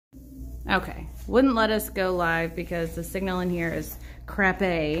Okay, wouldn't let us go live because the signal in here is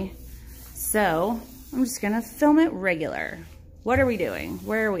crappy. So I'm just gonna film it regular. What are we doing?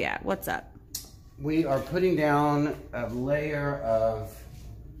 Where are we at? What's up? We are putting down a layer of,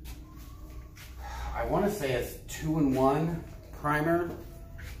 I want to say it's 2-in-1 primer,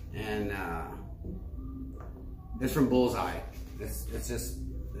 and it's from Bullseye. It's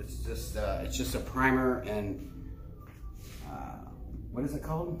just a primer and what is it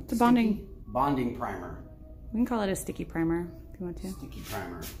called? It's a bonding primer. We can call it a sticky primer if you want to. Sticky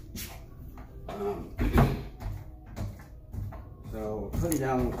primer. So we're putting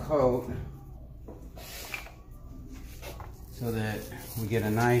down the coat so that we get a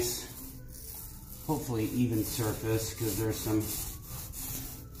nice, hopefully even surface, because there's some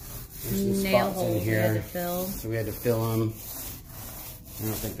nail spots in holes here. we had to fill. So we had to fill them. I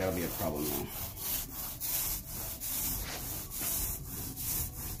don't think that'll be a problem though.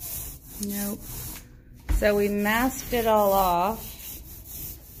 Nope. So we masked it all off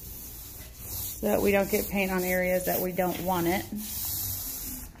so that we don't get paint on areas that we don't want it.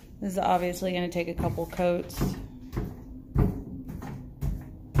 This is obviously going to take a couple coats.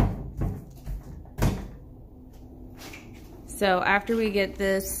 So after we get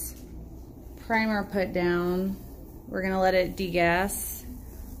this primer put down, we're going to let it degas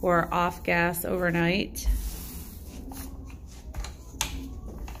or off gas overnight.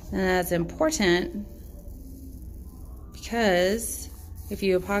 And that's important because if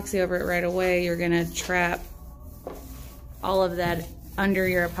you epoxy over it right away, you're gonna trap all of that under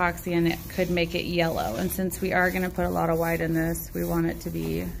your epoxy and it could make it yellow. And since we are gonna put a lot of white in this, we want it to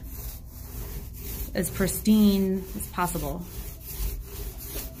be as pristine as possible.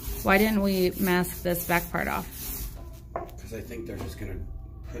 Why didn't we mask this back part off? Because I think they're just gonna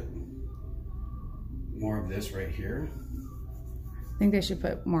put more of this right here. I think they should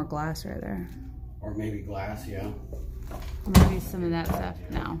put more glass right there. Or maybe glass, yeah. Maybe some of that stuff.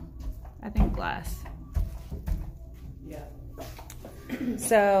 No, I think glass. Yeah.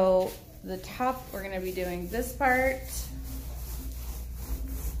 So the top, we're gonna be doing this part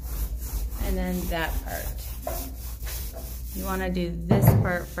and then that part. You wanna do this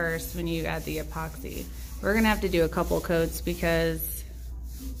part first when you add the epoxy. We're gonna have to do a couple coats because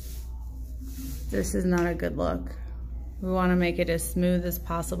this is not a good look. We want to make it as smooth as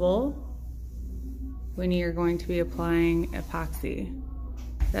possible when you're going to be applying epoxy.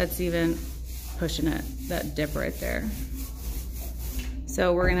 That's even pushing it, that dip right there.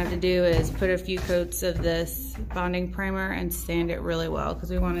 So what we're gonna have to do is put a few coats of this bonding primer and sand it really well because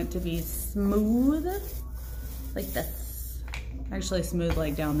we want it to be smooth like this. Actually smooth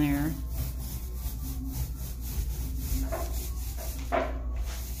like down there.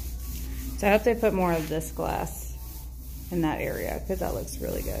 So I hope they put more of this glass in that area because that looks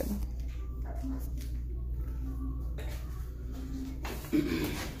really good.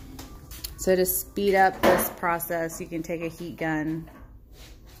 So to speed up this process, you can take a heat gun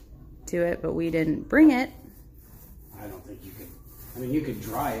to it, but we didn't bring it. I don't think you could, I mean, you could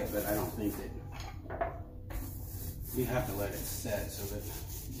dry it, but I don't think that, you have to let it set so that.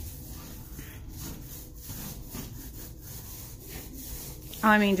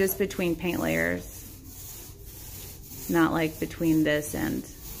 I mean, just between paint layers. Not like between this and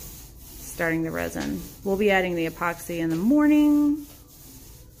starting the resin. We'll be adding the epoxy in the morning.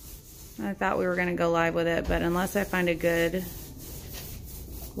 I thought we were gonna go live with it, but unless I find a good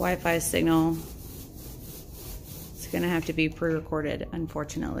Wi-Fi signal, it's gonna have to be pre-recorded,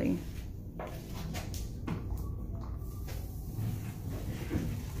 unfortunately.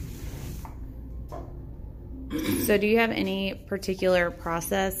 So do you have any particular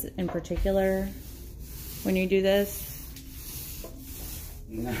process in particular when you do this?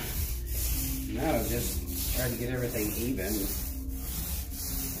 No, just try to get everything even.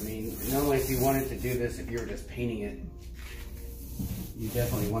 I mean, normally if you wanted to do this, if you were just painting it, you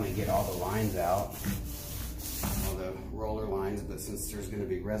definitely want to get all the lines out, all the roller lines, but since there's going to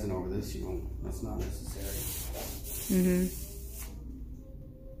be resin over this, you won't, that's not necessary. Mm-hmm.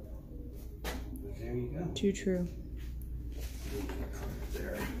 There you go. Too true.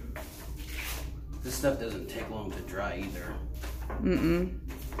 There. This stuff doesn't take long to dry either. Mm-mm.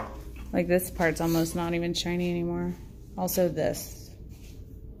 Like this part's almost not even shiny anymore. Also this.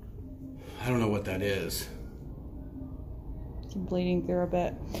 I don't know what that is. It's bleeding through a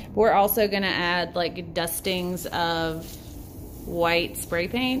bit. We're also gonna add like dustings of white spray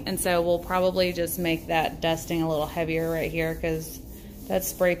paint, and so we'll probably just make that dusting a little heavier right here because that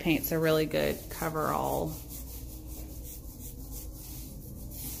spray paint's a really good cover-all.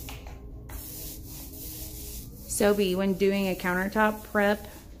 So B, when doing a countertop prep,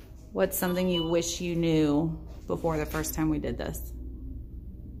 What's something you wish you knew before the first time we did this?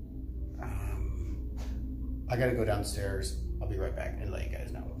 I gotta go downstairs. I'll be right back and let you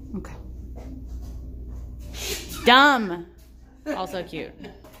guys know. Okay. Dumb. Also cute.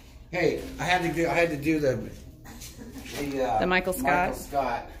 Hey, I had to do the Michael Scott. Michael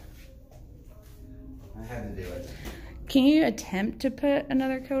Scott. I had to do it. Can you attempt to put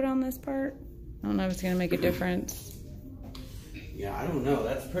another coat on this part? I don't know if it's gonna make a difference. Yeah, I don't know.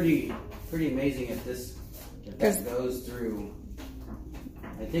 That's pretty amazing if that goes through.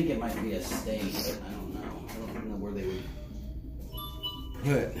 I think it might be a stain, but I don't know. I don't know where they would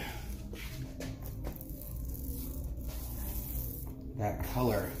put that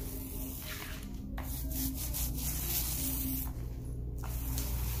color.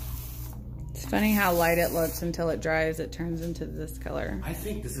 It's funny how light it looks until it dries. It turns into this color. I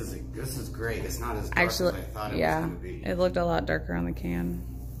think this is great. It's not as dark as I thought it was going to be. It looked a lot darker on the can.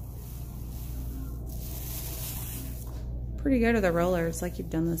 Pretty good with the roller. It's like you've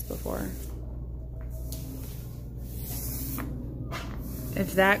done this before.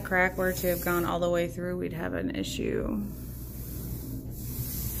 If that crack were to have gone all the way through, we'd have an issue.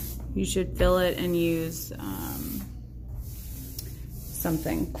 You should fill it and use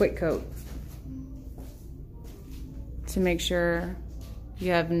something, quick coat, to make sure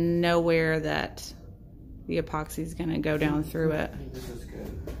you have nowhere that the epoxy is going to go down through it. I think this is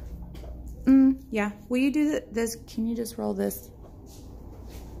good. Yeah. Will you do this? Can you just roll this?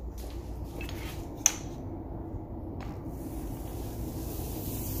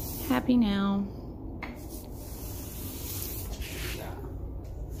 Happy now.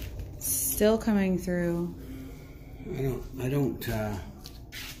 Still coming through. I don't.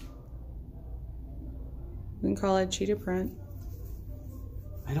 We can call it cheetah print.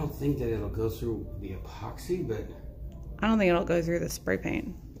 I don't think that it'll go through the epoxy, but I don't think it'll go through the spray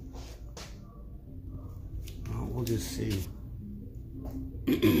paint. We'll just see.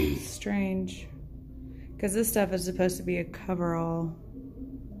 Strange. Because this stuff is supposed to be a coverall.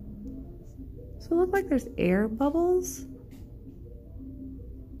 So it looks like there's air bubbles.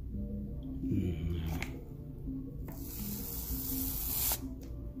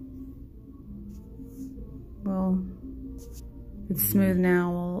 Well, it's smooth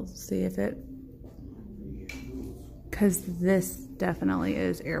now. We'll see if it... Because this definitely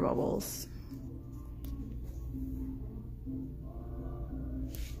is air bubbles.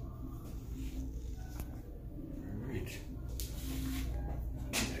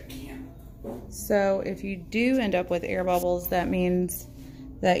 So if you do end up with air bubbles, that means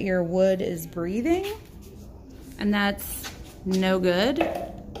that your wood is breathing, and that's no good,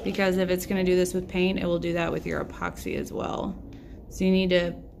 because if it's going to do this with paint, it will do that with your epoxy as well. So you need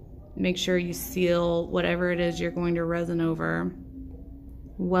to make sure you seal whatever it is you're going to resin over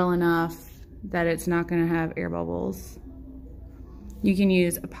well enough that it's not going to have air bubbles. You can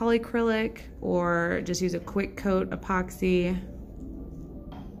use a polyacrylic or just use a quick coat epoxy,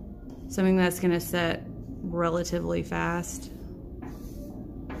 something that's going to set relatively fast.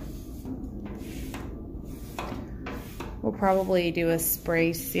 We'll probably do a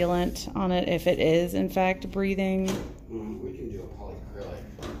spray sealant on it if it is in fact breathing. We can do a polyacrylic.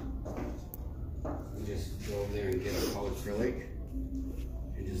 We just go over there and get a polyacrylic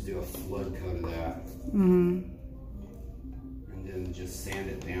and just do a flood coat of that. And then just sand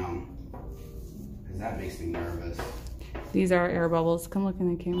it down, because that makes me nervous. These are air bubbles. Come look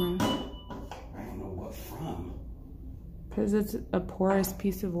in the camera. I don't know what from. Because it's a porous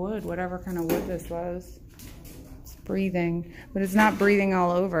piece of wood, whatever kind of wood this was. It's breathing, but it's not breathing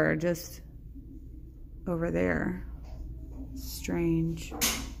all over, just over there. Strange.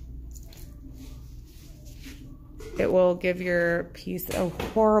 It will give your piece a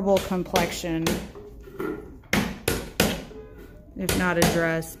horrible complexion if not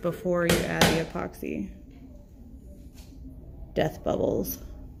addressed before you add the epoxy. Death bubbles.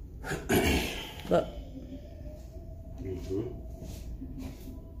 Look.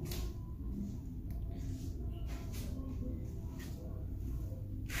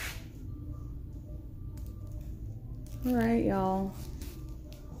 All right, y'all.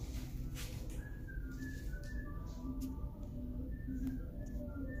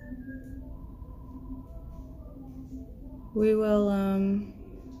 We will,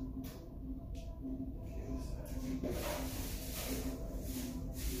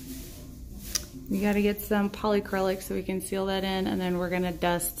 we got to get some polyacrylic so we can seal that in, and then we're going to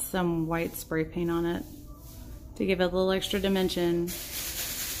dust some white spray paint on it to give it a little extra dimension.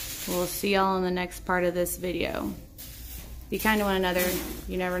 We'll see y'all in the next part of this video. Be kind to one another.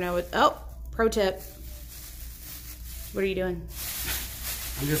 You never know what... Oh, pro tip. What are you doing?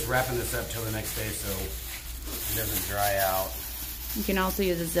 I'm just wrapping this up till the next day so it doesn't dry out. You can also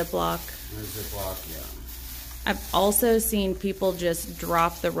use a Ziploc. A Ziploc, yeah. I've also seen people just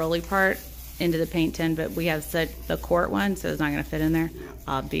drop the roly part into the paint tin, but we have such the quart one, so it's not gonna fit in there.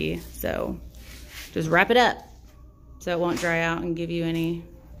 So just wrap it up so it won't dry out and give you any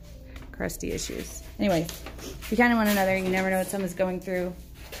crusty issues. Anyway, you kind of want another. You never know what someone's going through.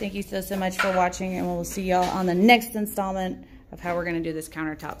 Thank you so much for watching, and we'll see y'all on the next installment of how we're gonna do this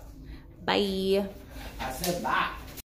countertop. Bye. I said bye.